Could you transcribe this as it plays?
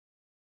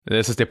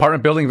This is the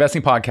Apartment Building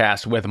Investing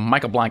Podcast with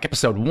Michael Blank,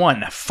 episode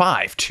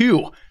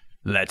 152.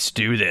 Let's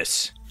do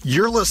this.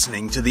 You're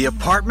listening to the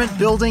Apartment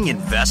Building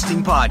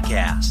Investing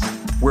Podcast,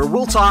 where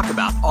we'll talk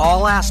about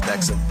all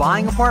aspects of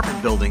buying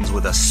apartment buildings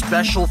with a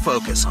special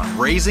focus on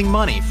raising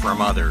money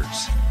from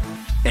others.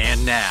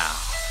 And now,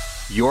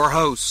 your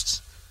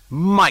host,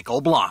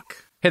 Michael Blank.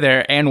 Hey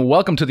there, and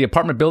welcome to the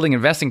Apartment Building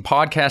Investing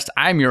Podcast.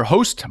 I'm your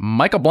host,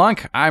 Michael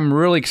Blank. I'm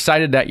really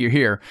excited that you're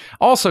here.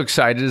 Also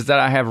excited is that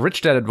I have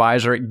Rich Dad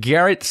advisor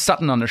Garrett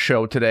Sutton on the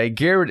show today.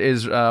 Garrett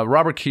is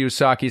Robert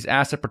Kiyosaki's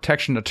asset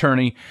protection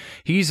attorney.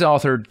 He's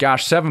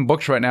authored, 7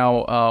 books right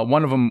now.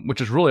 One of them,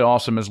 which is really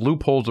awesome, is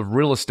Loopholes of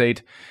Real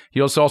Estate. He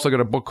also got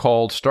a book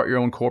called Start Your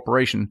Own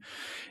Corporation.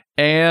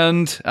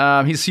 And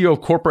he's CEO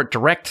of Corporate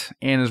Direct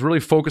and is really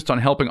focused on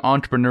helping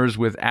entrepreneurs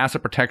with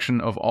asset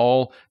protection of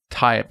all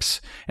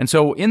types. And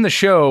so in the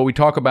show, we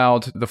talk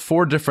about the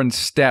 4 different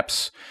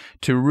steps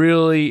to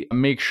really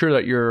make sure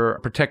that you're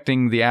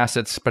protecting the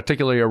assets,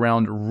 particularly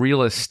around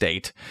real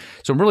estate.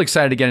 So I'm really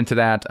excited to get into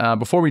that.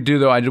 Before we do,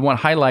 though, I did want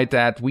to highlight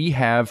that we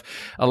have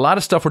a lot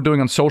of stuff we're doing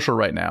on social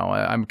right now.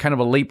 I'm kind of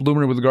a late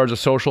bloomer with regards to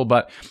social,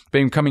 but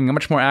becoming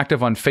much more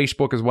active on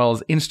Facebook as well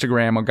as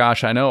Instagram. Oh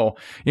gosh, I know,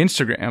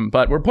 Instagram.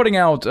 But we're putting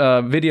out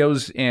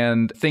videos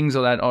and things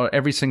of that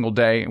every single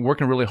day and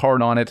working really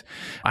hard on it.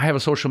 I have a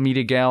social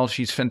media gal.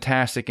 She's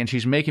fantastic, and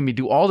she's making me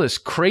do all this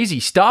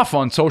crazy stuff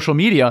on social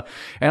media,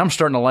 and I'm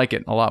starting to like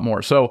it a lot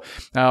more. So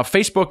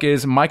Facebook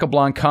is Michael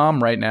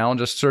Blanc.com right now.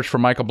 Just search for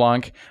Michael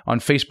Blanc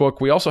on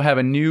Facebook. We also have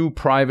a new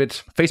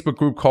private Facebook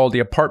group called the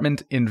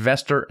Apartment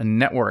Investor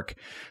Network.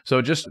 So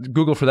just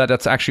Google for that.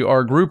 That's actually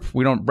our group.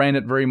 We don't brand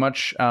it very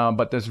much,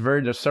 but there's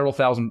several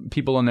thousand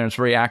people in there. It's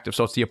very active.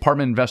 So it's the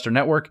Apartment Investor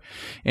Network.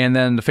 And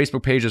then the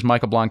Facebook page is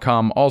Michael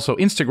Blanc.com. Also,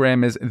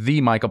 Instagram is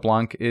the Michael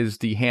Blanc is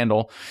the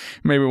handle.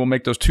 Maybe we'll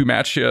make those 2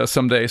 match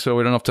someday, so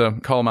we don't have to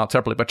call them out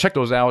separately. But check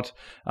those out.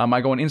 I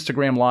go on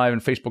Instagram Live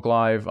and Facebook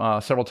Live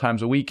several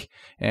times a week,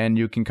 and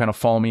you can kind of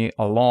follow me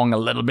along a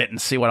little bit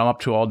and see what I'm up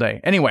to all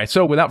day. Anyway,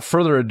 so without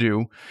further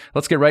ado,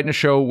 let's get right in the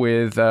show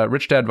with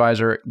Rich Dad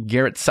advisor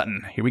Garrett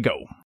Sutton. Here we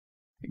go.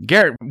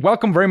 Garrett,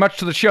 welcome very much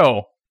to the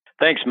show.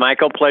 Thanks,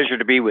 Michael. Pleasure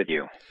to be with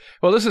you.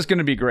 Well, this is going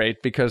to be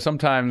great because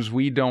sometimes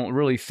we don't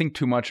really think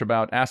too much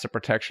about asset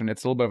protection.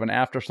 It's a little bit of an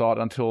afterthought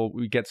until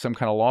we get some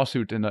kind of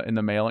lawsuit in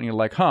the mail, and you're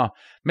like,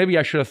 maybe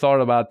I should have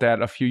thought about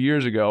that a few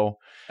years ago.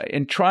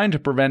 In trying to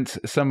prevent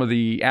some of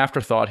the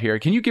afterthought here,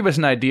 can you give us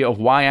an idea of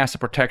why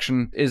asset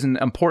protection is an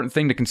important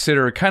thing to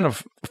consider kind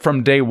of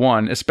from day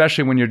one,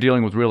 especially when you're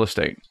dealing with real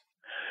estate?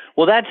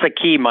 Well, that's the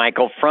key,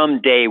 Michael,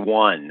 from day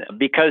one,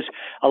 because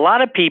a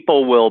lot of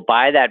people will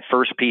buy that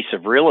first piece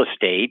of real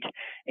estate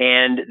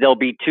and they'll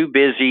be too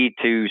busy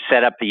to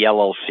set up the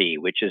LLC,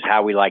 which is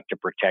how we like to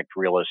protect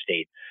real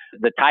estate.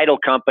 The title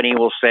company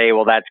will say,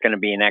 well, that's going to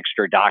be an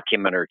extra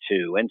document or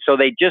 2. And so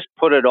they just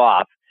put it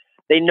off.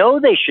 They know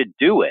they should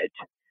do it,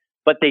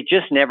 but they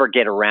just never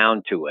get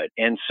around to it.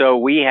 And so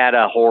we had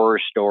a horror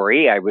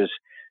story. I was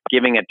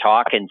giving a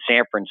talk in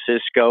San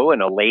Francisco,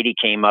 and a lady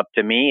came up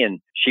to me and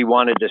she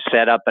wanted to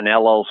set up an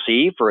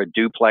LLC for a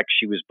duplex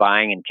she was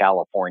buying in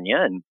California.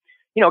 And,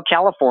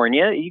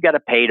 California, you got to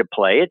pay to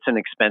play. It's an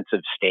expensive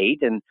state.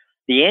 And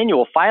the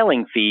annual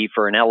filing fee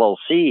for an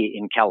LLC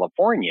in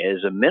California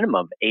is a minimum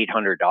of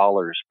 $800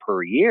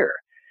 per year.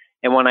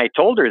 And when I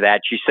told her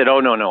that, she said,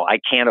 oh, no, I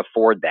can't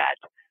afford that.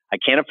 I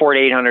can't afford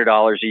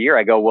 $800 a year.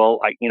 I go, well,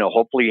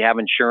 hopefully you have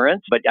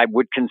insurance, but I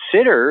would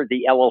consider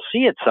the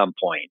LLC at some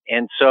point.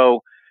 And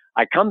so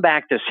I come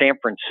back to San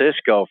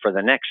Francisco for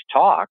the next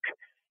talk,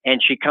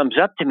 and she comes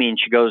up to me and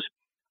she goes,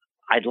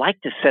 I'd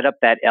like to set up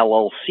that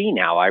LLC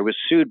now. I was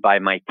sued by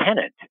my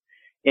tenant.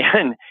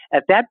 And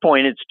at that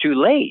point, it's too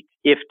late.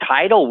 If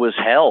title was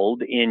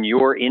held in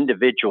your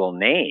individual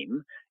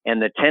name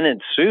and the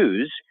tenant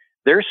sues,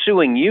 they're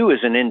suing you as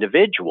an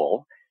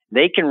individual.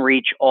 They can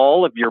reach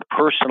all of your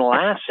personal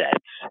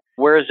assets.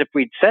 Whereas if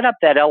we'd set up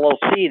that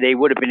LLC, they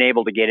would have been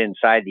able to get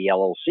inside the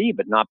LLC,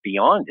 but not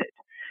beyond it.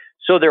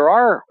 So there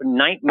are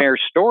nightmare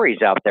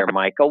stories out there,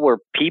 Michael, where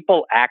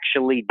people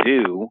actually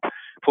do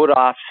put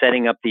off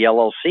setting up the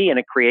LLC, and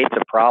it creates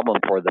a problem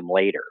for them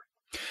later.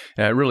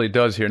 Yeah, it really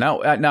does here. Now,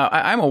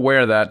 I'm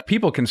aware that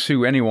people can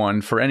sue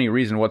anyone for any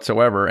reason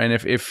whatsoever. And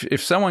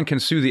if someone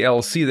can sue the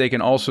LLC, they can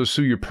also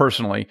sue you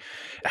personally.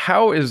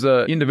 How is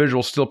the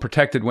individual still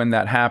protected when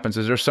that happens?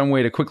 Is there some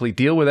way to quickly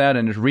deal with that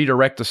and just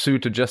redirect the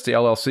suit to just the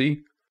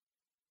LLC?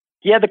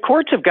 Yeah, the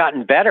courts have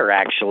gotten better,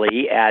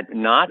 actually, at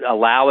not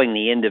allowing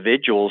the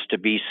individuals to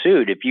be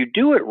sued. If you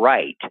do it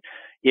right,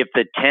 if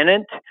the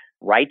tenant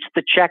writes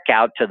the check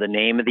out to the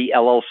name of the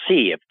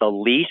LLC, if the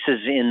lease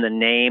is in the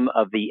name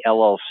of the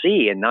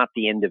LLC and not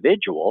the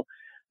individual,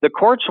 the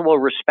courts will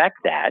respect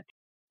that.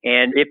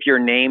 And if your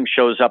name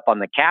shows up on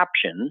the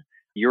caption,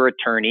 your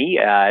attorney,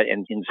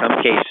 and in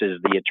some cases,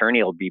 the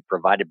attorney will be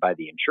provided by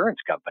the insurance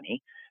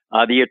company,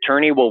 the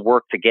attorney will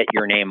work to get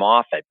your name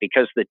off it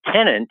because the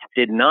tenant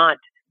did not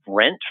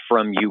rent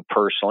from you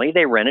personally.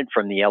 They rented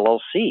from the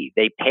LLC.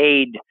 They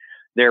paid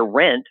their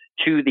rent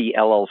to the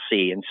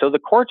LLC. And so the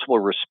courts will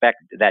respect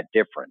that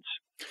difference.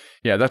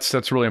 Yeah,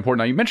 that's really important.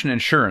 Now, you mentioned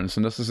insurance,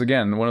 and this is,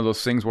 again, one of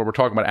those things where we're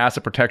talking about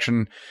asset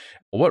protection.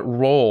 What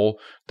role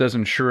does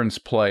insurance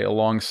play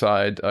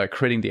alongside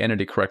creating the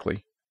entity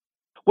correctly?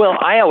 Well,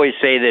 I always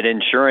say that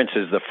insurance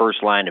is the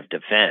first line of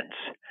defense.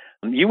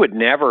 You would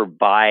never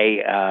buy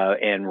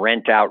and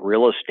rent out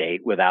real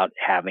estate without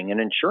having an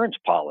insurance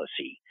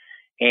policy.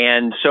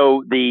 And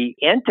so the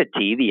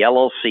entity, the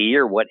LLC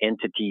or what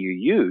entity you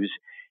use,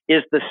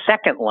 is the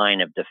second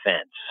line of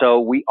defense. So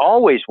we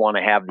always want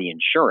to have the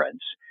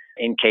insurance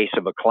in case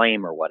of a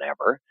claim or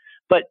whatever.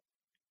 But,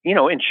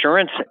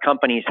 insurance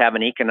companies have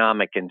an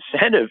economic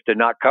incentive to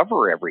not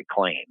cover every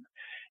claim.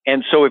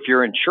 And so if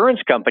your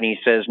insurance company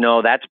says,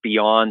 no, that's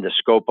beyond the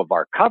scope of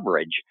our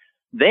coverage,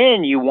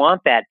 then you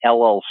want that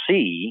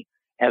LLC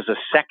as a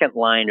second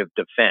line of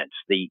defense.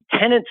 The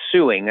tenant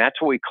suing,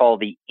 that's what we call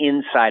the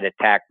inside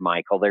attack,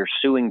 Michael. They're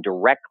suing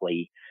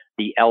directly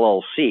the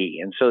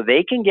LLC. And so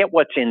they can get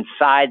what's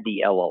inside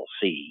the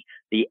LLC,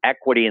 the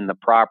equity in the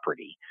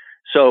property.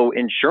 So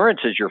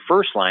insurance is your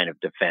first line of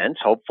defense.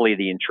 Hopefully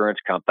the insurance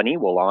company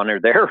will honor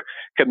their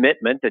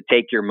commitment to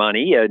take your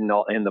money in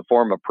the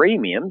form of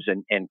premiums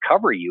and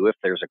cover you if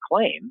there's a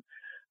claim.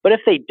 But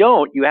if they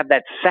don't, you have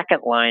that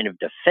second line of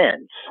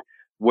defense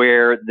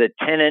where the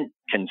tenant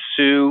can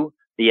sue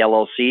the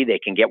LLC. They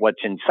can get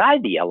what's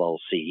inside the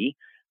LLC,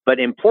 but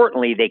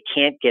importantly, they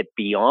can't get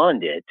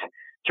beyond it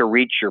to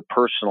reach your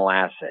personal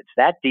assets.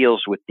 That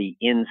deals with the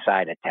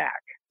inside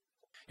attack.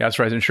 Yeah, that's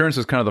right. Insurance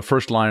is kind of the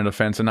first line of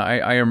defense. And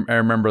I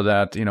remember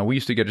that, we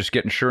used to get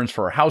insurance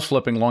for a house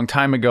flipping a long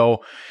time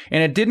ago,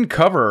 and it didn't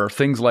cover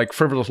things like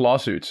frivolous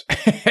lawsuits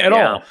at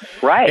all.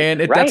 Right.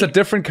 And that's a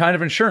different kind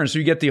of insurance. So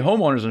you get the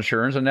homeowner's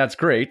insurance, and that's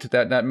great.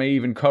 That may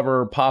even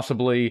cover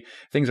possibly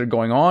things that are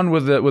going on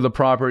with the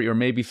property, or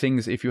maybe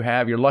things if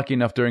you're lucky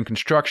enough during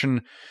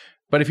construction.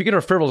 But if you get a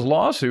frivolous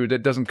lawsuit,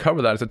 it doesn't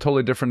cover that. It's a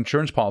totally different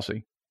insurance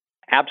policy.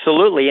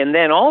 Absolutely. And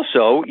then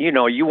also,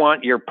 you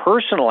want your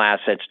personal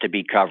assets to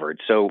be covered.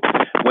 So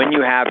when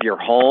you have your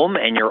home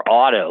and your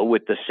auto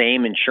with the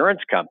same insurance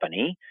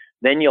company,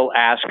 then you'll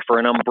ask for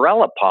an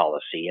umbrella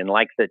policy. And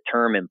like the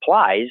term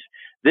implies,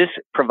 this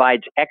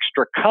provides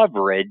extra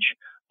coverage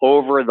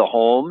over the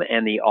home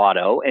and the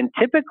auto. And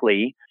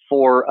typically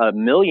for $1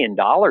 million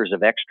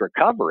of extra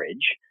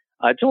coverage,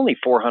 it's only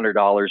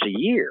 $400 a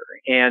year.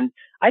 And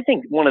I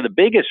think one of the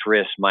biggest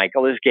risks,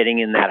 Michael, is getting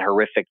in that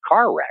horrific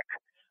car wreck.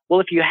 Well,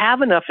 if you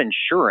have enough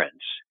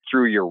insurance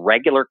through your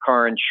regular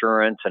car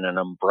insurance and an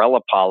umbrella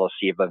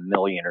policy of $1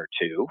 million or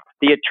 $2 million,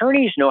 the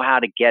attorneys know how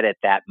to get at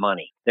that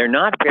money. They're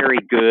not very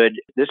good.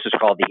 This is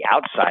called the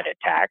outside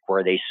attack,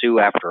 where they sue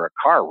after a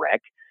car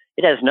wreck.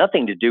 It has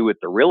nothing to do with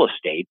the real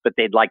estate, but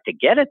they'd like to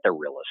get at the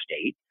real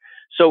estate.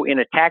 So in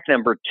attack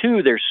number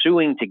 2, they're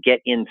suing to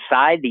get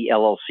inside the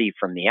LLC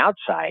from the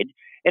outside.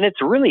 And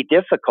it's really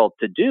difficult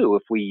to do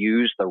if we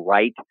use the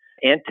right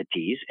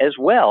entities as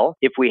well.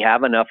 If we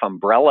have enough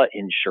umbrella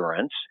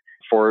insurance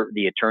for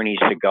the attorneys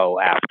to go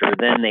after,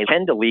 then they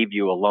tend to leave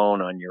you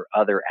alone on your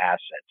other assets.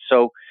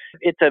 So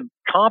it's a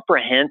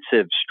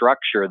comprehensive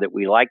structure that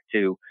we like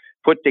to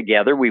put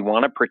together. We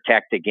want to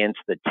protect against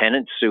the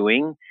tenant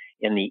suing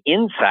in the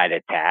inside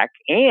attack,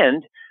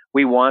 and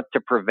we want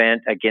to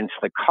prevent against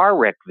the car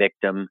wreck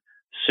victim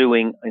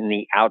suing in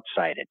the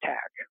outside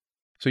attack.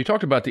 So you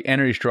talked about the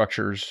entity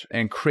structures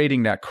and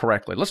creating that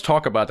correctly. Let's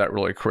talk about that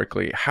really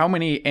quickly. How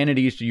many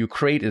entities do you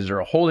create? Is there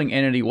a holding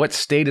entity? What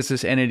state is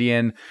this entity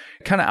in?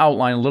 Kind of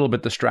outline a little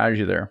bit the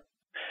strategy there.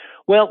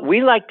 Well,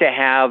 we like to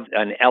have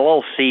an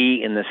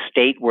LLC in the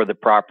state where the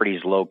property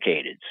is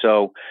located.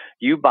 So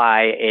you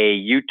buy a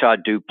Utah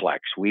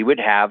duplex. We would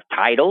have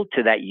title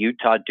to that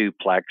Utah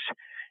duplex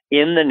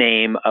in the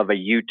name of a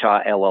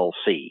Utah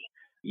LLC.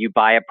 You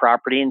buy a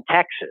property in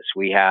Texas.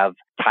 We have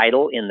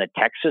title in the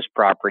Texas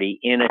property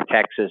in a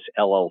Texas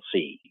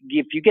LLC.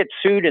 If you get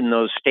sued in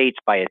those states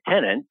by a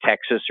tenant,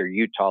 Texas or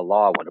Utah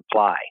law would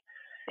apply.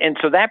 And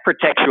so that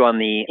protects you on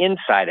the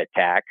inside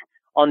attack.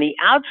 On the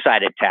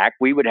outside attack,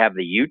 we would have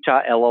the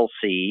Utah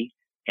LLC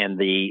and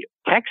the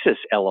Texas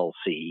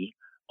LLC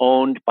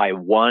owned by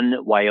one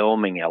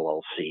Wyoming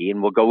LLC.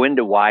 And we'll go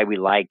into why we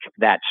like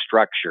that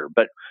structure.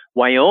 But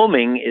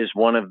Wyoming is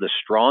one of the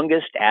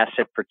strongest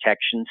asset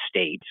protection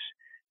states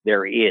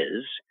there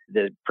is.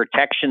 The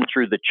protection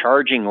through the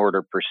charging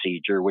order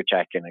procedure, which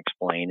I can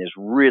explain, is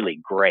really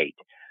great.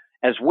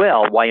 As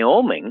well,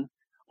 Wyoming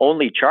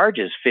only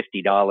charges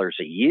 $50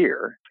 a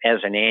year as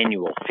an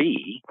annual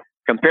fee,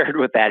 compared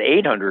with that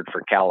 $800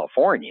 for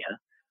California.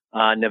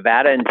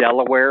 Nevada and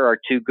Delaware are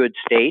two good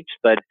states,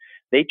 but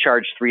they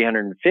charge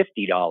 $350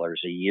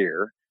 a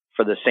year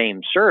for the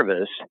same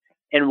service.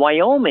 And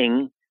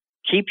Wyoming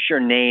keeps your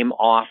name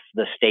off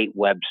the state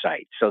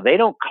website. So they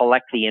don't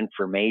collect the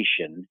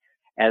information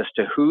as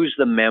to who's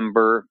the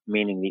member,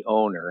 meaning the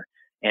owner,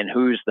 and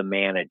who's the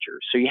manager.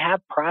 So you have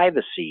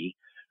privacy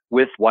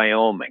with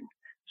Wyoming.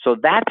 So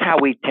that's how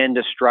we tend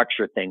to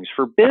structure things.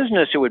 For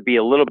business, it would be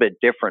a little bit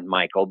different,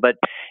 Michael. But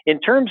in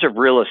terms of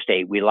real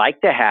estate, we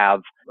like to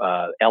have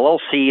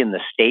LLC in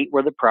the state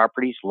where the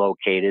property is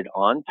located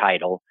on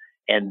title,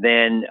 and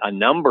then a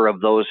number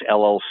of those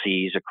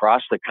LLCs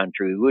across the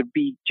country would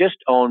be just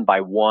owned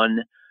by one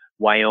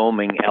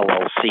Wyoming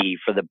LLC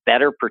for the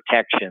better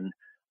protection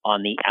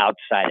on the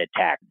outside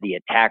attack, the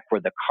attack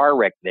where the car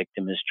wreck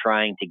victim is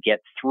trying to get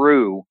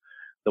through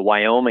the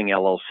Wyoming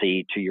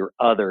LLC to your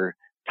other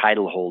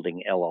title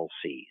holding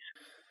LLCs.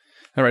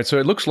 All right, so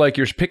it looks like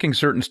you're picking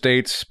certain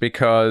states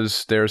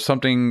because there's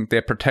something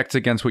that protects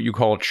against what you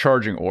call a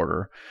charging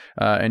order.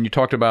 And you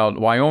talked about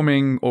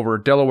Wyoming over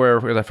Delaware,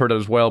 because I've heard it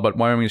as well, but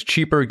Wyoming is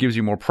cheaper, gives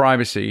you more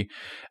privacy.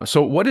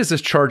 So what is this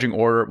charging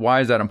order?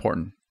 Why is that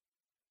important?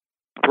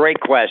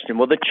 Great question.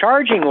 Well, the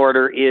charging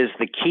order is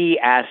the key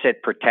asset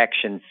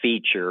protection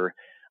feature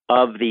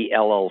of the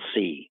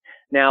LLC.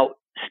 Now,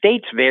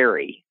 states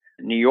vary.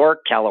 New York,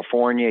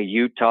 California,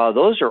 Utah,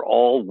 those are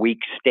all weak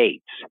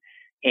states.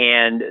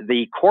 And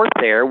the court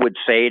there would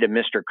say to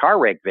Mr. Car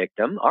wreck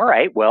victim, all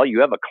right, well, you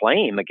have a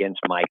claim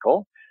against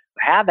Michael.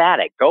 Have at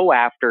it. Go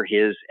after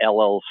his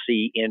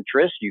LLC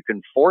interest. You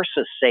can force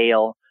a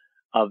sale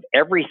of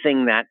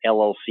everything that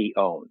LLC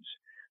owns.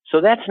 So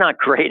that's not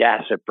great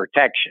asset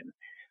protection.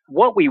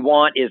 What we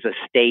want is a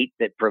state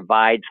that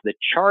provides the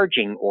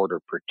charging order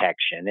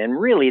protection. And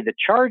really, the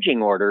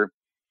charging order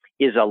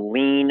is a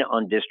lien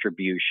on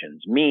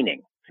distributions,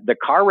 meaning the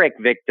car wreck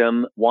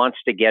victim wants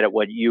to get at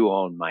what you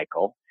own,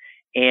 Michael.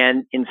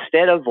 And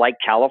instead of, like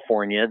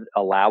California,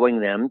 allowing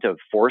them to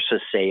force a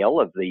sale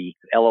of the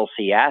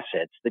LLC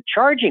assets, the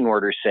charging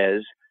order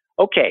says,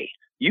 okay,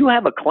 you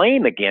have a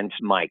claim against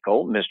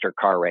Michael, Mr.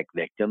 Car wreck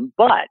victim,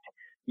 but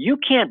you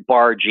can't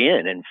barge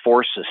in and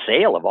force a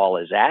sale of all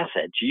his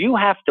assets. You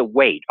have to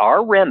wait.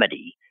 Our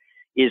remedy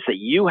is that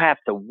you have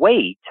to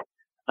wait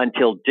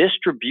until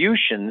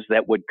distributions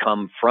that would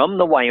come from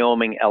the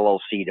Wyoming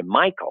LLC to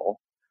Michael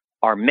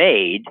are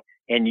made,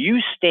 and you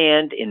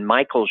stand in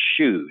Michael's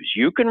shoes.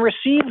 You can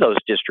receive those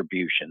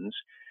distributions,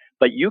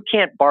 but you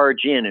can't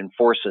barge in and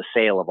force a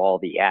sale of all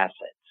the assets.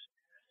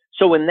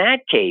 So in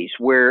that case,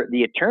 where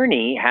the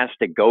attorney has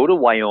to go to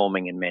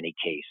Wyoming in many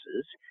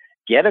cases,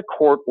 get a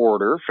court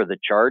order for the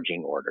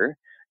charging order,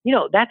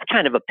 that's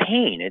kind of a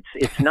pain.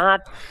 It's not,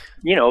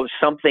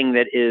 something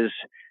that is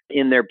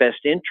in their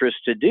best interest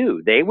to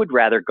do. They would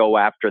rather go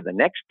after the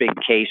next big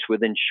case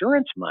with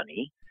insurance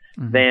money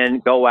than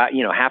go out,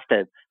 have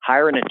to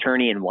hire an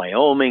attorney in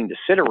Wyoming to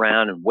sit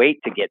around and wait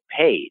to get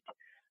paid.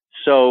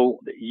 So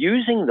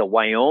using the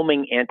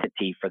Wyoming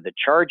entity for the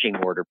charging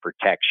order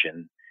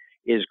protection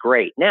is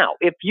great. Now,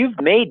 if you've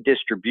made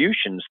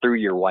distributions through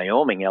your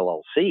Wyoming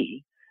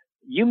LLC,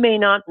 you may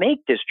not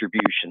make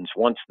distributions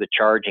once the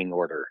charging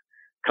order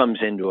comes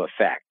into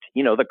effect.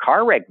 The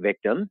car wreck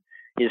victim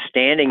is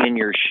standing in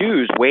your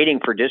shoes waiting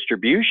for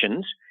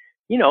distributions.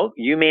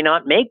 You may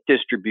not make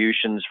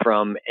distributions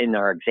from, in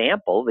our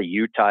example, the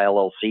Utah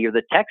LLC or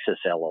the Texas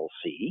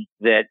LLC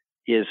that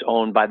is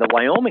owned by the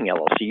Wyoming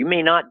LLC. You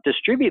may not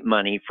distribute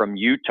money from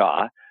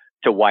Utah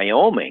to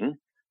Wyoming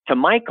to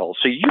Michael.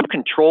 So you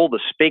control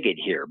the spigot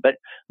here. But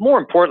more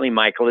importantly,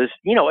 Michael, is,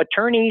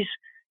 attorneys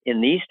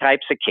in these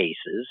types of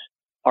cases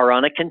are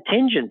on a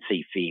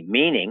contingency fee,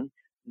 meaning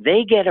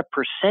they get a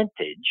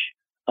percentage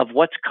of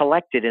what's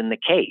collected in the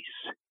case.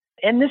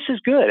 And this is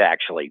good,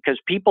 actually, because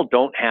people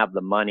don't have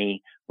the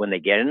money when they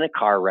get in a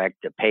car wreck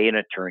to pay an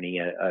attorney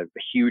a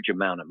huge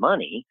amount of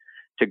money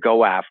to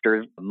go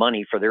after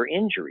money for their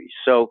injuries.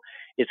 So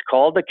it's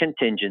called a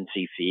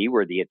contingency fee,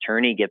 where the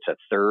attorney gets a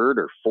third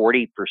or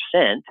 40%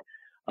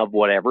 of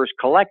whatever's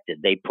collected.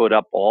 They put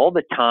up all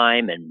the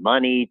time and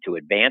money to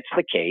advance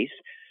the case,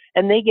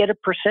 and they get a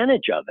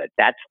percentage of it.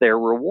 That's their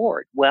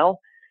reward. Well,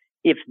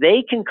 if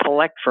they can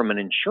collect from an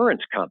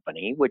insurance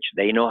company, which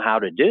they know how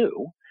to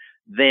do,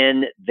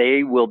 then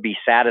they will be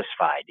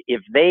satisfied.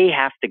 If they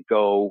have to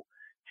go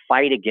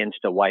fight against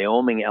a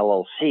Wyoming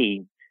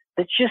LLC,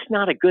 that's just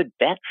not a good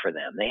bet for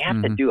them. They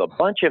have to do a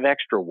bunch of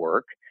extra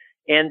work,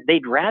 and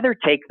they'd rather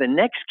take the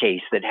next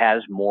case that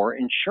has more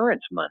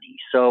insurance money.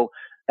 So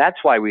that's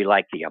why we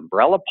like the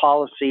umbrella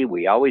policy.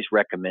 We always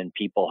recommend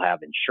people have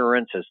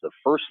insurance as the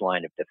first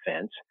line of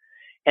defense.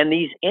 And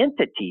these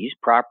entities,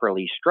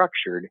 properly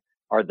structured,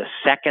 are the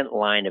second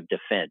line of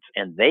defense,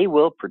 and they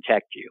will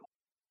protect you.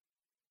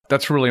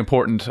 That's really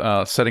important,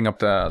 setting up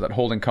that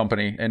holding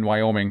company in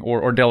Wyoming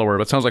or Delaware.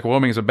 But it sounds like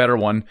Wyoming is a better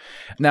one.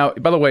 Now,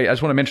 by the way, I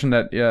just want to mention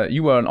that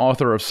you are an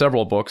author of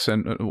several books,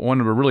 and one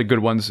of the really good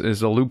ones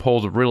is The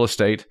Loopholes of Real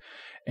Estate.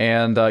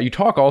 And you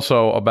talk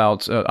also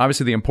about,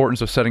 obviously, the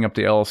importance of setting up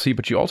the LLC,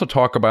 but you also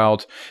talk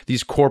about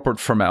these corporate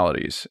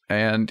formalities.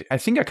 And I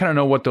think I kind of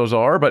know what those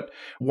are, but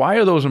why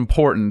are those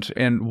important,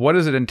 and what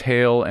does it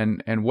entail,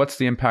 and what's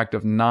the impact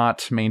of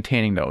not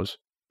maintaining those?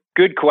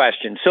 Good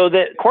question. So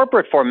the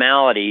corporate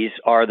formalities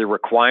are the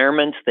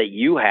requirements that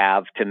you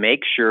have to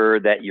make sure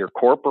that your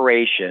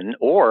corporation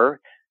or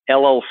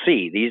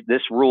LLC,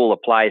 this rule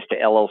applies to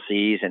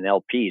LLCs and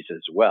LPs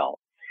as well.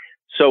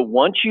 So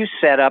once you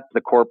set up the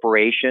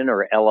corporation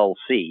or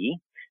LLC,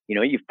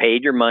 You've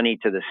paid your money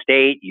to the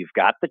state, you've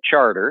got the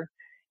charter,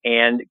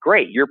 and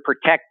great, you're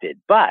protected.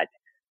 But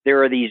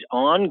there are these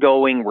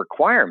ongoing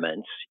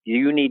requirements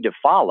you need to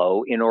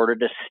follow in order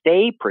to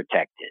stay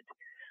protected.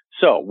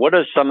 So what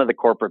are some of the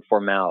corporate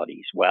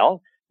formalities?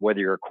 Well, whether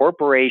you're a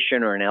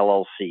corporation or an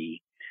LLC,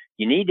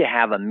 you need to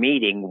have a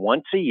meeting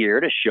once a year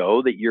to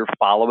show that you're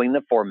following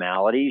the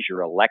formalities.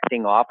 You're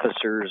electing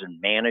officers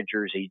and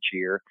managers each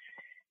year.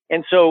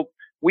 And so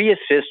we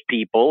assist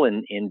people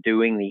in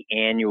doing the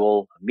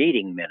annual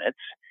meeting minutes.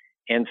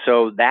 And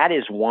so that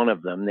is one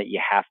of them that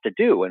you have to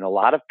do. And a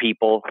lot of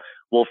people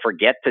will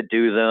forget to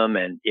do them.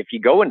 And if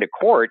you go into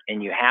court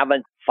and you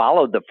haven't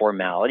followed the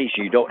formalities,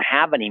 you don't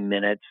have any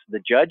minutes, the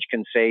judge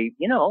can say,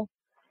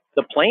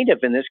 the plaintiff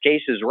in this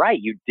case is right.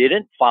 You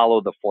didn't follow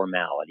the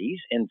formalities.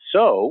 And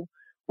so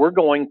we're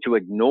going to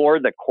ignore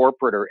the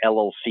corporate or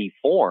LLC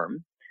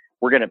form.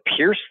 We're going to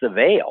pierce the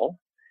veil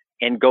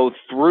and go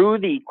through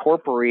the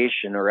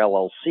corporation or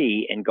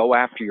LLC and go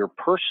after your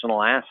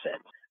personal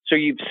assets. So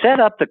you've set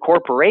up the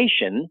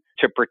corporation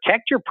to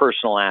protect your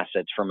personal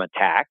assets from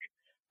attack,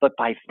 but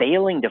by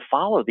failing to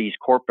follow these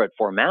corporate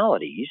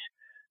formalities,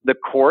 the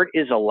court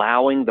is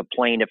allowing the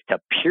plaintiff to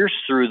pierce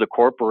through the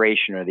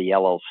corporation or the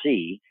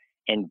LLC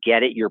and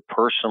get at your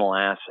personal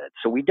assets.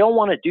 So we don't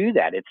want to do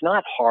that. It's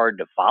not hard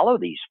to follow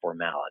these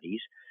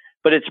formalities,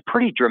 but it's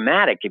pretty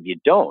dramatic if you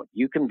don't.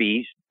 You can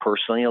be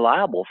personally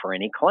liable for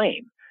any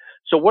claim.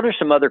 So what are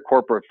some other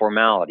corporate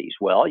formalities?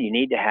 Well, you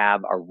need to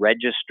have a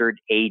registered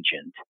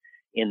agent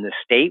in the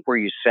state where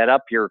you set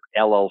up your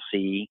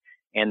LLC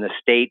and the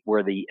state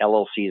where the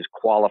LLC is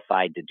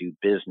qualified to do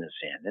business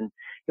in.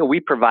 And we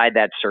provide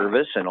that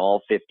service in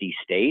all 50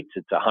 states.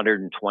 It's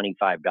 $125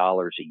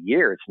 a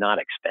year. It's not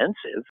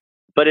expensive,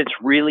 but it's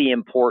really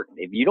important.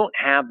 If you don't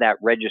have that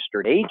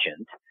registered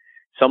agent,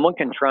 someone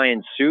can try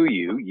and sue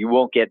you. You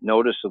won't get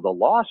notice of the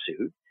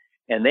lawsuit,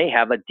 and they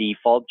have a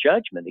default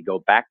judgment. They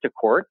go back to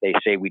court. They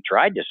say, we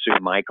tried to sue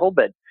Michael,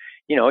 but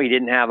he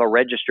didn't have a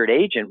registered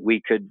agent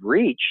we could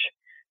reach.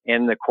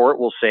 And the court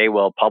will say,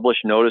 well, publish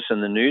notice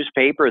in the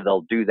newspaper.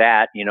 They'll do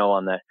that,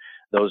 on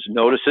those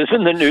notices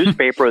in the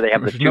newspaper. They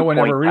have the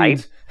 2-point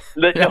type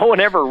that no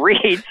one ever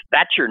reads.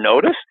 That's your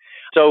notice.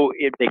 So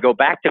if they go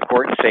back to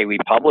court and say, we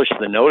published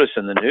the notice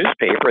in the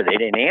newspaper, they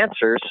didn't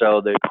answer. So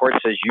the court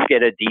says you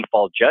get a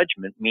default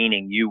judgment,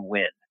 meaning you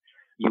win.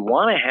 You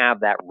want to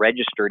have that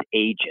registered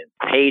agent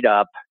paid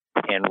up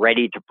and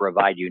ready to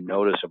provide you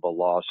notice of a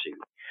lawsuit.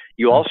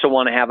 You also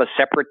want to have a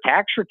separate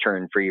tax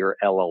return for your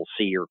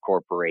LLC or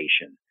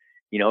corporation.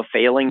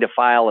 Failing to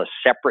file a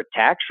separate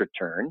tax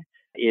return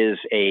is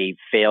a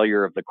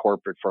failure of the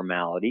corporate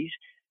formalities,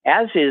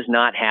 as is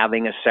not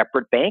having a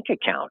separate bank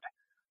account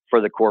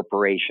for the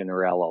corporation or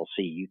LLC.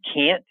 You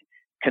can't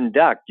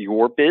conduct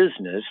your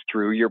business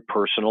through your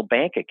personal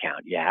bank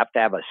account. You have to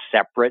have a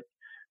separate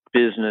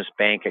business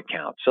bank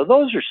account. So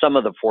those are some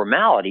of the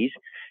formalities.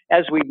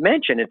 As we've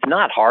mentioned, it's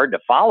not hard to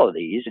follow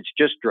these. It's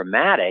just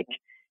dramatic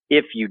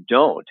if you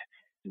don't.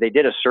 They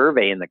did a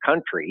survey in the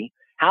country.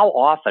 How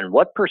often,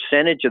 what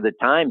percentage of the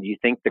time do you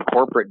think the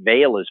corporate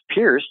veil is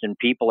pierced and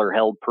people are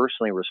held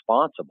personally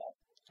responsible?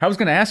 I was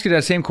going to ask you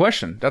that same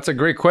question. That's a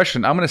great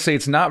question. I'm going to say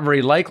it's not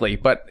very likely,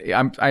 but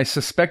I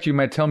suspect you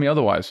might tell me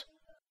otherwise.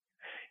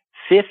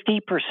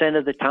 50%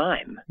 of the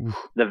time,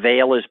 the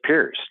veil is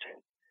pierced.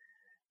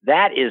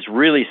 That is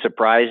really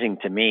surprising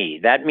to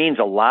me. That means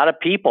a lot of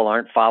people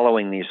aren't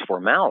following these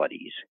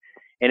formalities.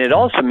 And it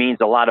also means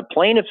a lot of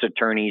plaintiffs'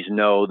 attorneys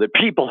know that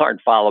people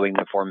aren't following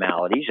the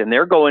formalities, and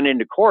they're going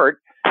into court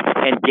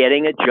and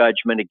getting a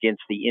judgment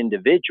against the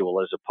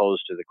individual as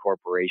opposed to the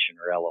corporation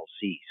or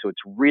LLC. So it's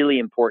really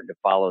important to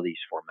follow these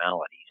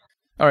formalities.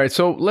 All right.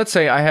 So let's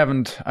say I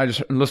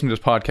just listened to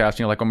this podcast and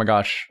you're like, oh my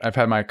gosh, I've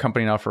had my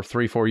company now for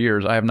 3-4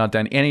 years. I have not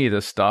done any of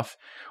this stuff.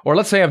 Or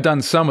let's say I've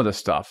done some of this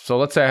stuff. So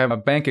let's say I have a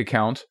bank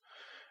account,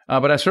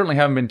 but I certainly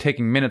haven't been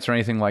taking minutes or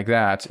anything like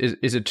that.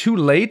 Is it too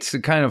late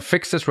to kind of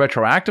fix this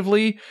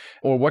retroactively,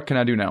 or what can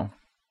I do now?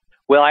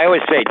 Well, I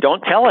always say,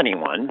 don't tell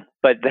anyone,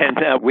 but then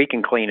we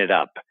can clean it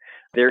up.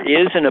 There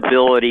is an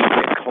ability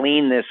to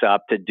clean this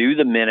up, to do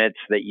the minutes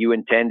that you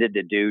intended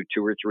to do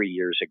 2 or 3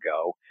 years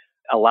ago.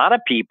 A lot of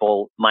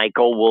people,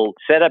 Michael, will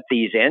set up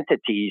these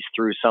entities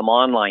through some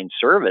online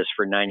service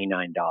for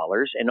 $99,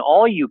 and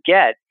all you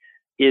get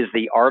is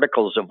the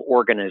articles of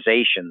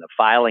organization, the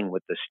filing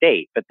with the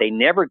state, but they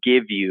never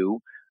give you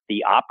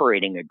the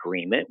operating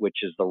agreement, which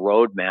is the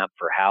roadmap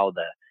for how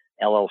the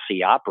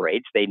LLC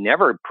operates. They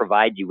never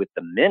provide you with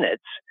the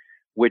minutes,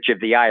 which if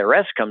the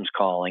IRS comes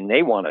calling,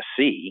 they want to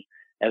see,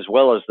 as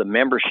well as the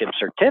membership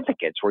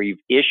certificates where you've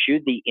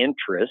issued the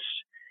interests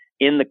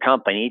in the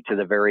company to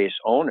the various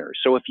owners.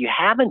 So if you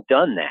haven't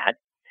done that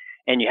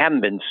and you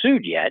haven't been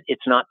sued yet,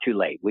 it's not too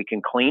late. We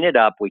can clean it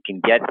up. We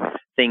can get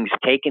things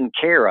taken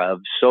care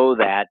of so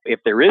that if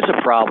there is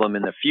a problem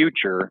in the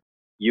future,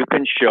 you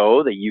can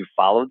show that you've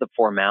followed the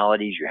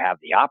formalities, you have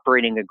the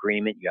operating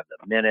agreement, you have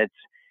the minutes,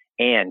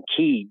 and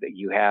key, that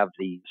you have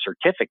the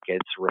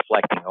certificates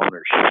reflecting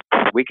ownership.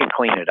 We can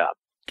clean it up.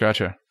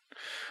 Gotcha.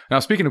 Now,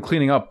 speaking of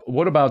cleaning up,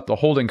 what about the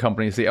holding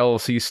companies, the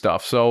LLC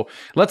stuff? So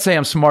let's say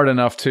I'm smart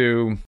enough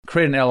to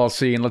create an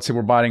LLC, and let's say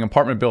we're buying an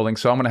apartment building.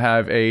 So I'm going to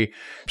have a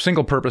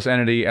single purpose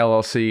entity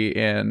LLC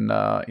in,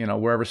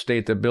 wherever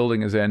state the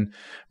building is in.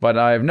 But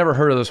I've never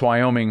heard of this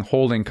Wyoming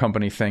holding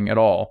company thing at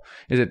all.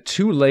 Is it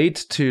too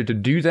late to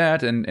do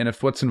that? And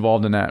if what's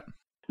involved in that?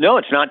 No,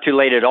 it's not too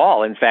late at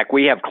all. In fact,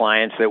 we have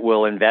clients that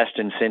will invest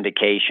in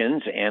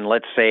syndications, and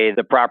let's say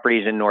the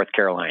property's in North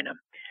Carolina.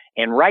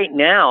 And right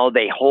now,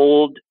 they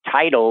hold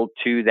title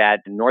to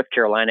that North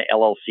Carolina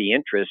LLC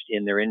interest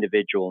in their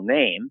individual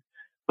name,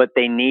 but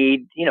they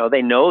need,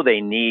 they know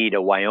they need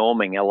a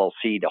Wyoming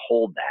LLC to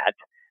hold that.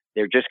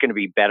 They're just going to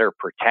be better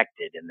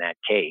protected in that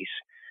case.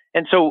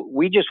 And so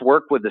we just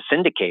work with the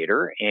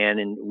syndicator,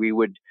 and we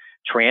would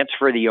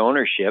transfer the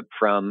ownership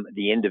from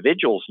the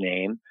individual's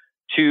name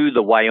to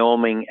the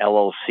Wyoming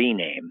LLC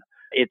name.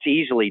 It's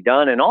easily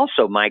done. And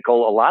also,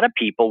 Michael, a lot of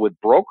people with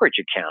brokerage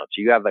accounts,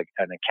 you have an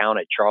account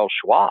at Charles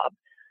Schwab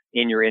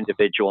in your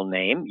individual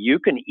name, you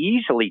can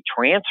easily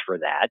transfer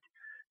that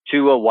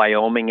to a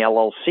Wyoming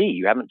LLC.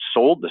 You haven't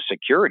sold the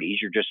securities,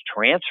 you're just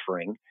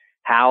transferring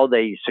how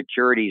the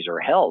securities are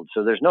held.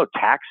 So there's no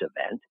tax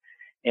event.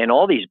 And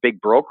all these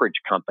big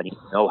brokerage companies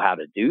know how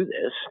to do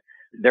this.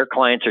 Their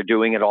clients are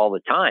doing it all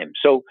the time.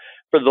 So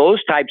for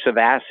those types of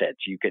assets,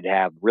 you could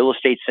have real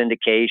estate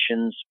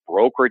syndications,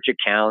 brokerage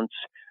accounts.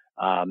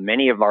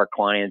 Many of our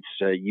clients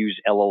use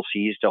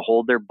LLCs to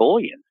hold their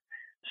bullion.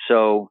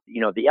 So,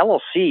 the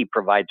LLC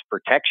provides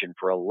protection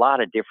for a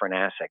lot of different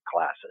asset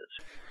classes.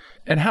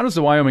 And how does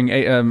the Wyoming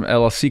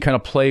LLC kind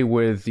of play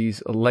with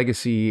these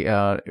legacy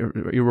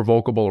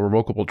irrevocable or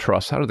revocable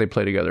trusts? How do they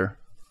play together?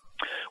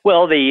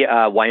 Well, the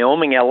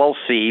Wyoming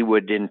LLC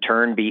would in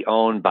turn be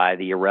owned by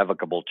the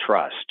irrevocable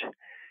trust.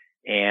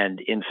 And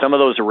in some of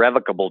those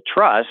irrevocable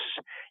trusts,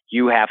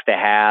 you have to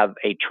have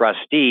a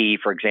trustee.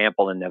 For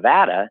example, in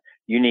Nevada,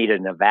 you need a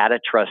Nevada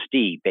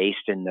trustee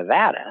based in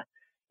Nevada.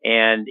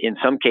 And in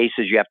some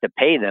cases, you have to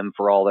pay them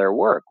for all their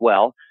work.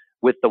 Well,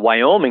 with the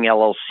Wyoming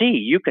LLC,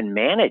 you can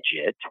manage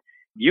it.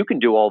 You can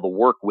do all the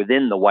work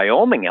within the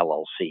Wyoming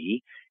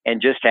LLC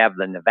and just have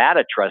the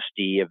Nevada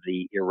trustee of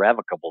the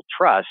irrevocable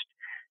trust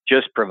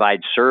just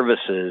provide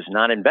services,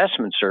 not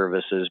investment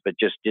services, but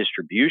just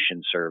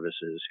distribution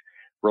services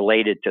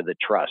related to the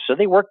trust. So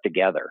they work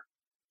together.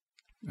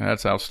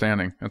 That's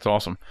outstanding. That's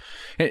awesome.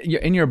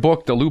 In your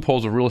book, The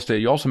Loopholes of Real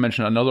Estate, you also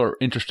mentioned another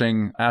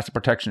interesting asset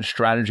protection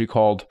strategy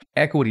called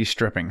equity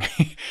stripping.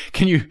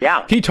 Can you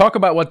talk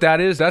about what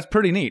that is? That's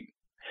pretty neat.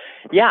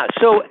 Yeah.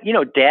 So,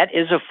 debt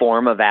is a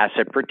form of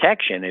asset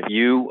protection. If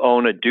you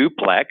own a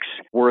duplex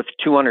worth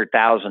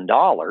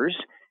 $200,000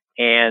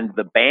 and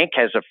the bank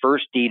has a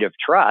first deed of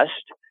trust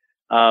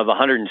of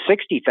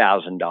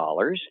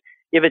 $160,000,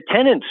 if a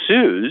tenant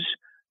sues,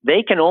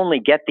 they can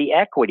only get the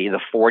equity, the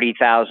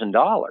 $40,000,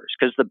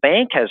 because the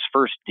bank has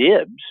first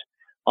dibs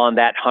on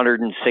that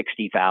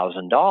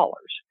 $160,000.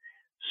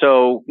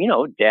 So,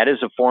 debt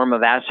is a form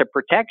of asset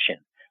protection.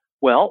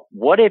 Well,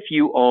 what if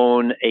you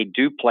own a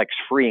duplex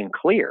free and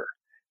clear?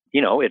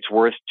 It's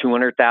worth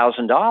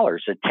 $200,000.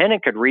 A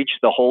tenant could reach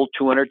the whole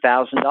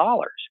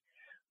 $200,000.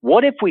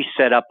 What if we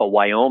set up a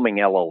Wyoming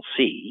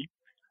LLC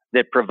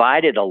that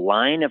provided a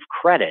line of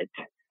credit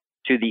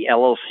to the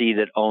LLC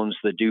that owns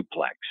the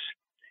duplex?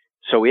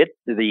 So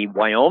the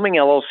Wyoming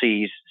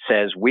LLC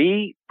says,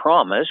 we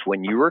promise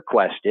when you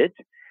request it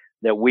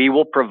that we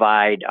will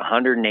provide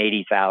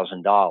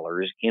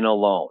 $180,000 in a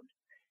loan.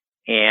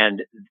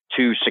 And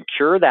to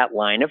secure that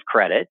line of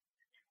credit,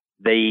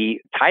 the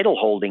title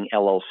holding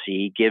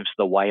LLC gives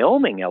the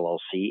Wyoming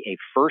LLC a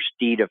first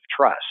deed of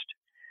trust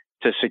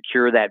to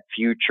secure that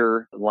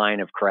future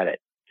line of credit.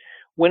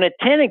 When a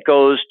tenant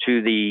goes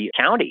to the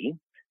county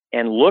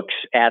and looks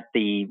at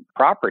the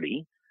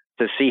property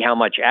to see how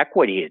much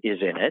equity is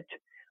in it,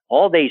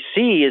 all they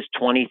see is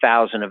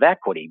 $20,000 of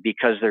equity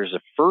because there's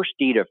a first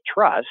deed of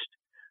trust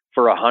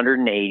for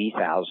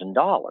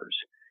 $180,000.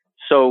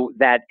 So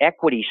that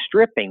equity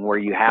stripping, where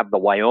you have the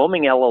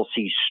Wyoming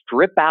LLC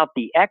strip out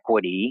the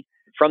equity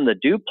from the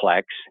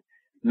duplex,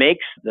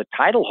 makes the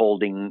title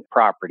holding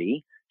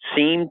property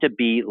seem to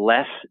be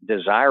less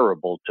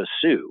desirable to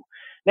sue.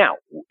 Now,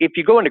 if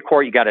you go into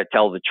court, you got to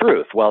tell the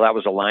truth. Well, that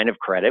was a line of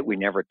credit. We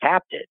never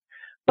tapped it.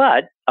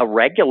 But a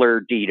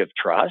regular deed of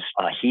trust,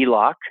 a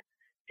HELOC,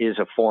 is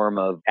a form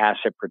of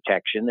asset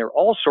protection. There are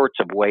all sorts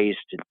of ways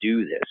to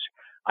do this.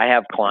 I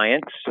have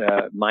clients,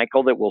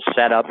 Michael, that will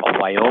set up a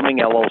Wyoming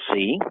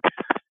LLC.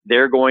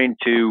 They're going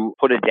to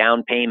put a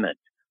down payment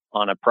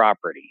on a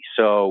property.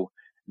 So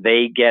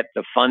they get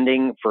the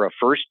funding for a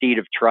first deed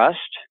of trust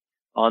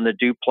on the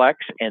duplex,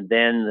 and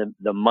then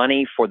the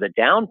money for the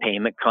down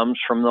payment comes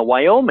from the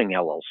Wyoming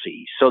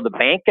LLC. So the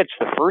bank gets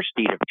the first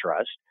deed of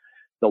trust.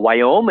 The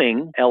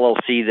Wyoming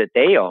LLC that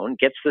they own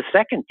gets the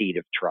second deed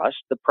of trust.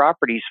 The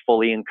property's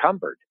fully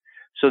encumbered.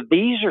 So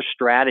these are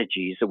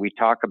strategies that we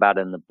talk about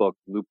in the book,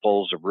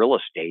 Loopholes of Real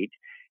Estate,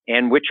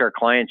 and which our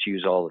clients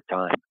use all the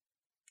time.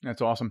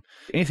 That's awesome.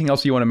 Anything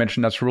else you want to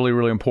mention that's really,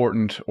 really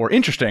important or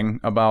interesting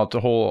about the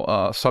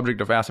whole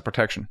subject of asset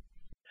protection?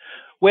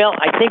 Well,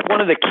 I think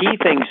one of the key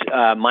things,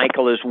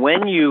 Michael, is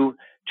when you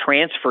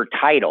transfer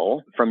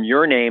title from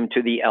your name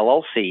to the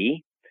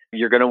LLC,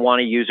 you're going to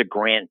want to use a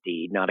grant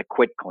deed, not a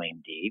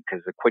quitclaim deed,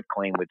 because the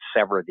quitclaim would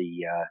sever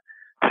the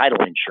title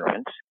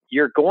insurance.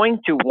 You're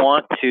going to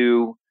want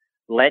to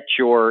let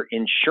your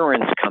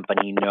insurance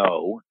company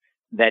know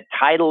that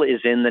title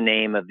is in the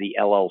name of the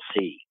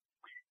LLC.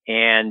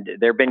 And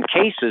there have been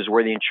cases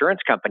where the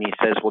insurance company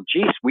says, well,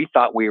 geez, we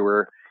thought we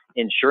were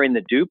insuring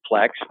the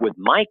duplex with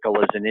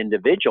Michael as an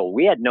individual.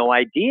 We had no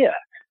idea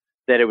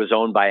that it was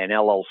owned by an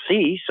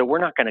LLC, so we're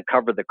not going to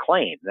cover the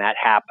claim. That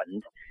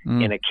happened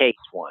in a case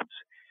once.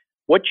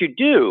 What you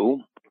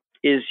do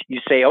is you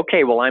say,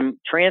 okay, well, I'm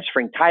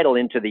transferring title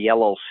into the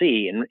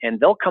LLC, and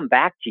they'll come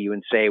back to you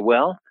and say,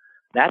 well,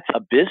 that's a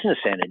business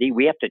entity.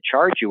 We have to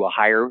charge you a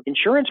higher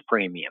insurance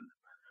premium,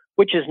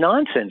 which is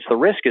nonsense. The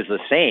risk is the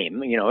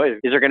same. You know, is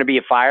there going to be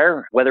a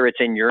fire, whether it's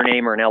in your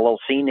name or an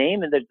LLC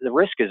name? And the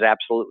risk is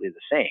absolutely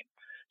the same.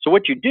 So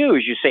what you do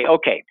is you say,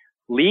 okay,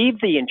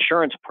 leave the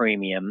insurance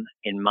premium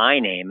in my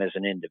name as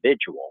an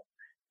individual,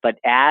 but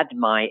add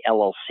my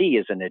LLC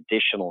as an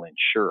additional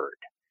insured.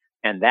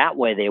 And that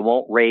way they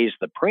won't raise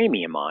the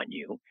premium on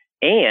you,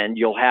 and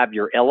you'll have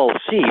your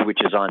LLC, which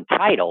is on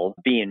title,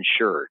 be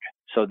insured.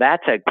 So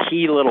that's a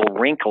key little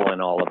wrinkle in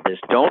all of this.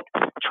 Don't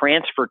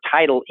transfer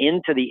title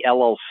into the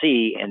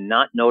LLC and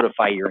not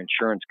notify your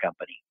insurance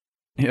company.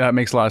 Yeah, that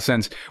makes a lot of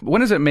sense. When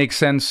does it make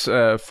sense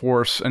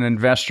for an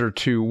investor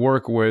to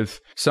work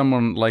with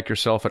someone like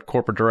yourself at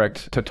Corporate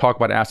Direct to talk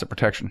about asset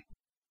protection?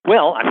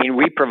 Well, I mean,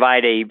 we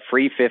provide a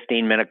free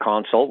 15-minute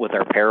consult with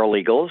our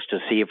paralegals to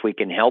see if we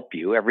can help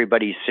you.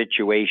 Everybody's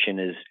situation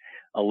is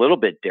a little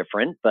bit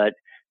different, but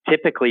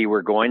typically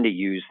we're going to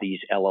use these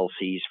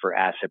LLCs for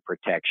asset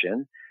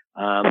protection.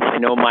 I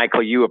know,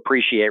 Michael, you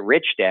appreciate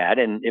Rich Dad,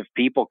 and if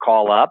people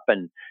call up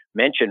and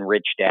mention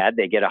Rich Dad,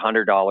 they get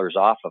 $100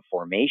 off a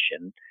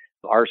formation.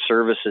 Our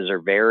services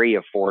are very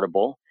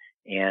affordable,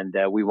 and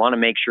we want to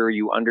make sure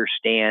you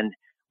understand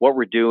what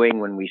we're doing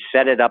when we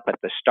set it up at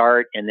the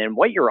start, and then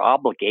what your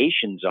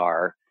obligations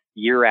are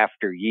year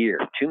after year.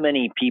 Too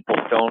many people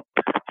don't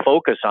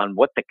focus on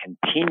what the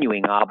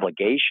continuing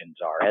obligations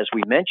are. As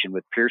we mentioned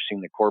with piercing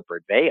the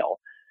corporate veil,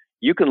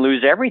 you can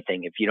lose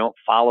everything if you don't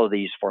follow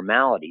these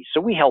formalities. So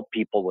we help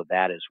people with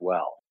that as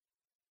well.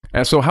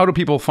 And so how do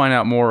people find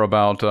out more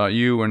about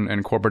you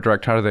and Corporate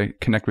Direct? How do they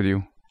connect with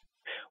you?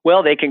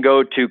 Well, they can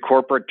go to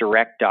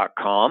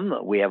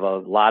corporatedirect.com. We have a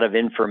lot of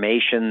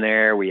information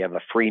there. We have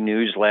a free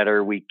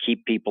newsletter. We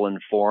keep people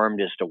informed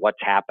as to what's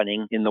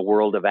happening in the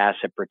world of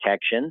asset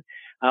protection.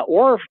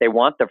 Or if they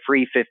want the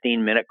free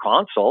 15-minute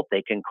consult,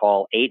 they can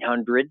call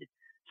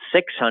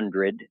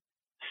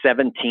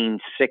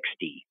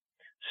 800-600-1760.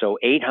 So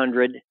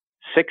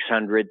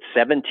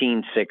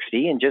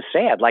 800-600-1760, and just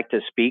say, I'd like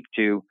to speak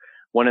to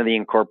one of the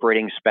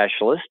incorporating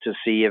specialists to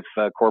see if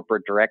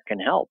Corporate Direct can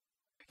help.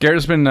 Garrett,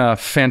 it's been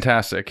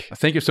fantastic.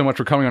 Thank you so much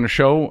for coming on the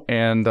show,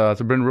 and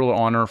it's been a real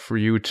honor for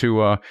you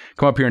to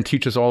come up here and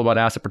teach us all about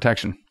asset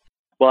protection.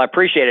 Well, I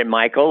appreciate it,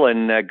 Michael,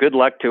 and good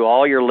luck to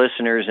all your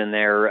listeners in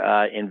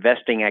their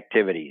investing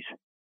activities.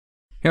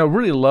 You know,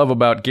 really love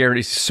about Garrett,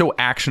 he's so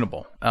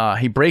actionable.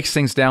 He breaks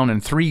things down in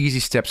 3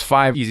 easy steps,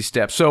 5 easy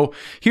steps. So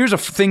here's the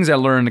things I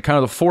learned, kind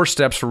of the 4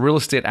 steps for real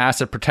estate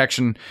asset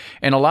protection.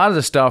 And a lot of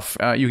the stuff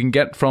you can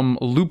get from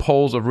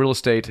Loopholes of Real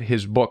Estate.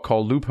 His book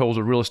called Loopholes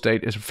of Real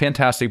Estate is a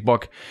fantastic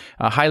book.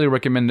 I highly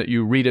recommend that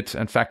you read it.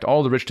 In fact,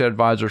 all the Rich Dad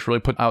Advisors really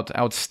put out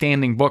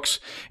outstanding books,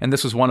 and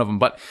this was one of them.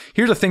 But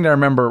here's the thing that I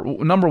remember.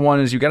 Number 1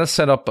 is you got to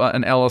set up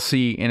an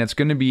LLC, and it's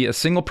going to be a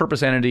single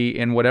purpose entity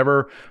in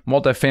whatever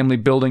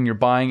multifamily building you're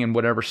buying in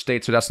whatever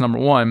state. So that's number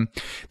 1.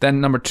 Then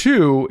number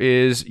 2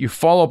 is you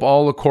follow up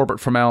all the corporate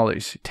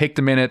formalities. Take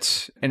the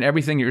minutes and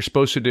everything you're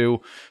supposed to do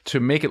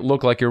to make it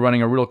look like you're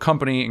running a real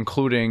company,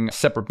 including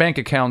separate bank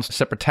accounts,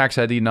 separate tax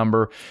ID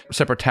number,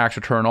 separate tax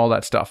return, all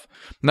that stuff.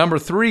 Number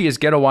 3 is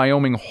get a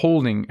Wyoming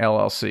holding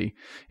LLC.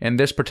 And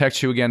this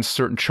protects you against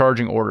certain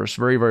charging orders.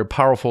 Very, very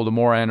powerful the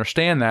more I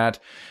understand that.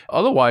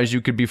 Otherwise, you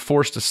could be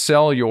forced to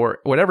sell your,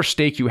 whatever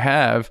stake you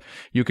have,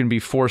 you can be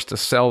forced to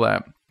sell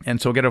that. And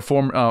so get a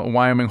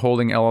Wyoming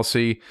holding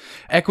LLC.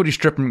 Equity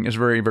stripping is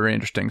very, very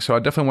interesting. So I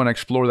definitely want to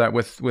explore that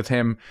with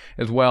him,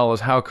 as well as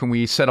how can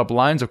we set up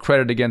lines of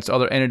credit against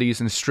other entities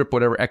and strip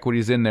whatever equity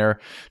is in there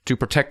to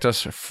protect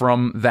us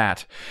from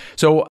that.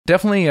 So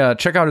definitely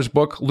check out his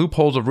book,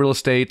 Loopholes of Real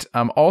Estate.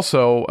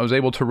 Also, I was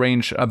able to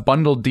arrange a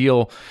bundled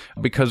deal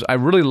because I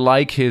really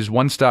like his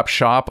one-stop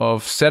shop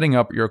of setting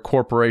up your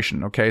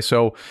corporation. Okay,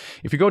 so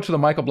if you go to the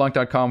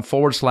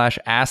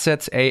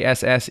michaelblank.com/assets,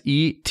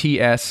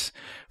 ASSETS,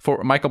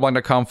 for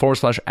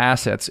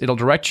michaelblank.com/assets. It'll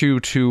direct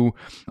you to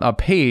a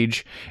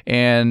page,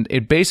 and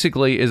it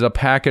basically is a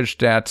package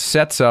that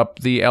sets up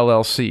the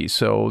LLC.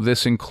 So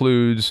this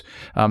includes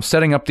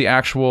setting up the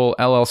actual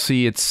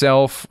LLC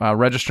itself,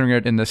 registering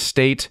it in the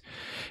state,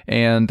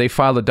 and they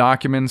file the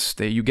documents.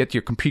 You get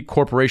your complete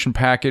corporation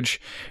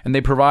package, and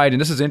they provide, and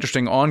this is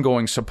interesting,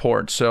 ongoing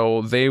support.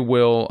 So they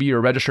will be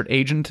your registered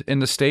agent in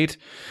the state.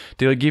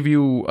 They'll give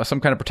you some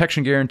kind of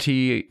protection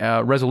guarantee,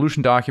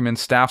 resolution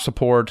documents, staff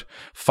support,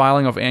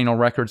 filing of annual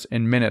records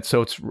in minutes.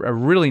 So it's a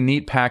really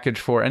neat package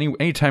for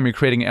anytime you're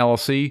creating an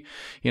LLC.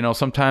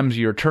 Sometimes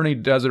your attorney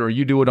does it or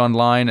you do it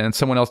online and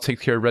someone else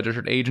takes care of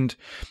registered agent.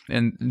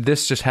 And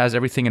this just has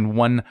everything in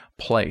one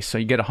place. So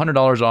you get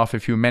 $100 off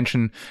if you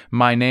mention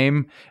my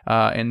name.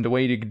 And the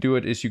way you do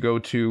it is you go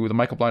to the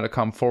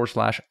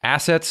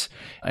michaelblank.com/assets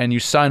and you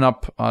sign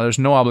up. There's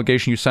no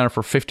obligation. You sign up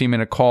for a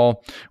 15-minute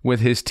call with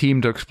his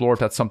team to explore if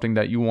that's something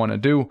that you want to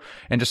do.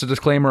 And just a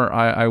disclaimer,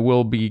 I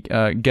will be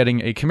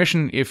getting a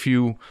commission if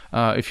you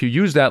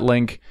use that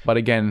link. But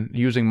again,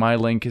 using my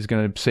link is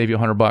going to save you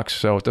 $100,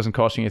 so it doesn't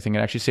cost you anything. It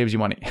actually saves you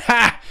money.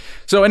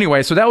 So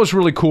anyway, so that was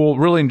really cool.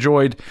 Really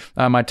enjoyed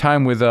my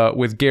time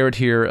with Garrett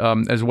here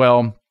as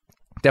well.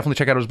 Definitely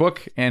check out his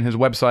book and his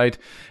website.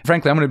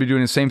 Frankly, I'm going to be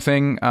doing the same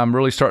thing. I'm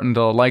really starting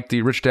to like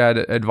the Rich Dad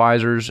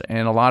Advisors,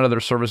 and a lot of their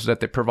services that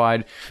they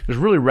provide is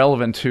really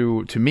relevant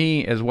to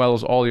me as well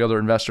as all the other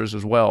investors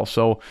as well.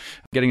 So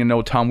getting to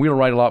know Tom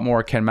Wheelwright a lot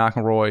more, Ken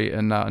McElroy,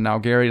 and now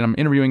Gary. And I'm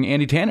interviewing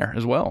Andy Tanner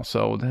as well.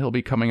 So he'll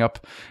be coming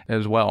up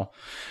as well.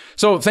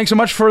 So thanks so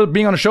much for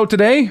being on the show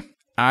today.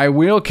 I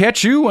will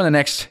catch you on the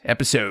next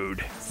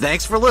episode.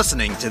 Thanks for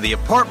listening to the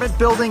Apartment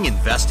Building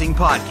Investing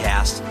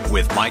Podcast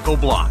with Michael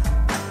Blank.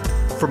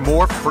 For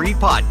more free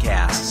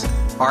podcasts,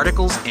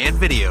 articles, and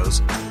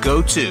videos,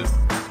 go to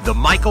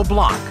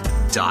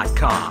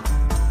themichaelblank.com.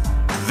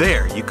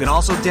 There, you can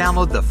also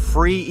download the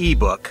free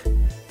ebook,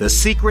 The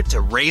Secret to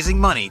Raising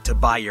Money to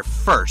Buy Your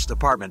First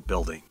Apartment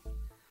Building.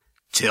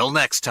 Till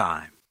next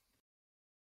time.